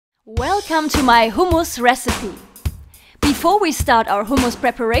Welcome to my hummus recipe. Before we start our hummus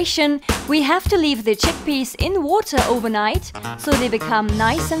preparation, we have to leave the chickpeas in water overnight so they become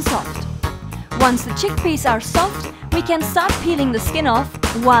nice and soft. Once the chickpeas are soft, we can start peeling the skin off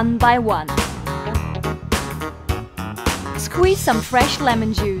one by one. Squeeze some fresh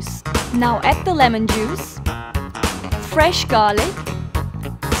lemon juice. Now add the lemon juice, fresh garlic,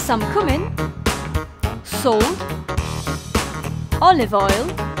 some cumin, salt, olive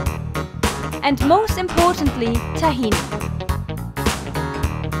oil, and most importantly, tahini.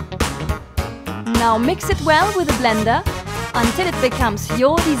 Now mix it well with a blender until it becomes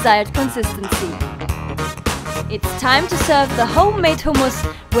your desired consistency. It's time to serve the homemade hummus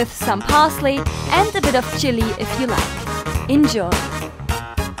with some parsley and a bit of chili if you like. Enjoy!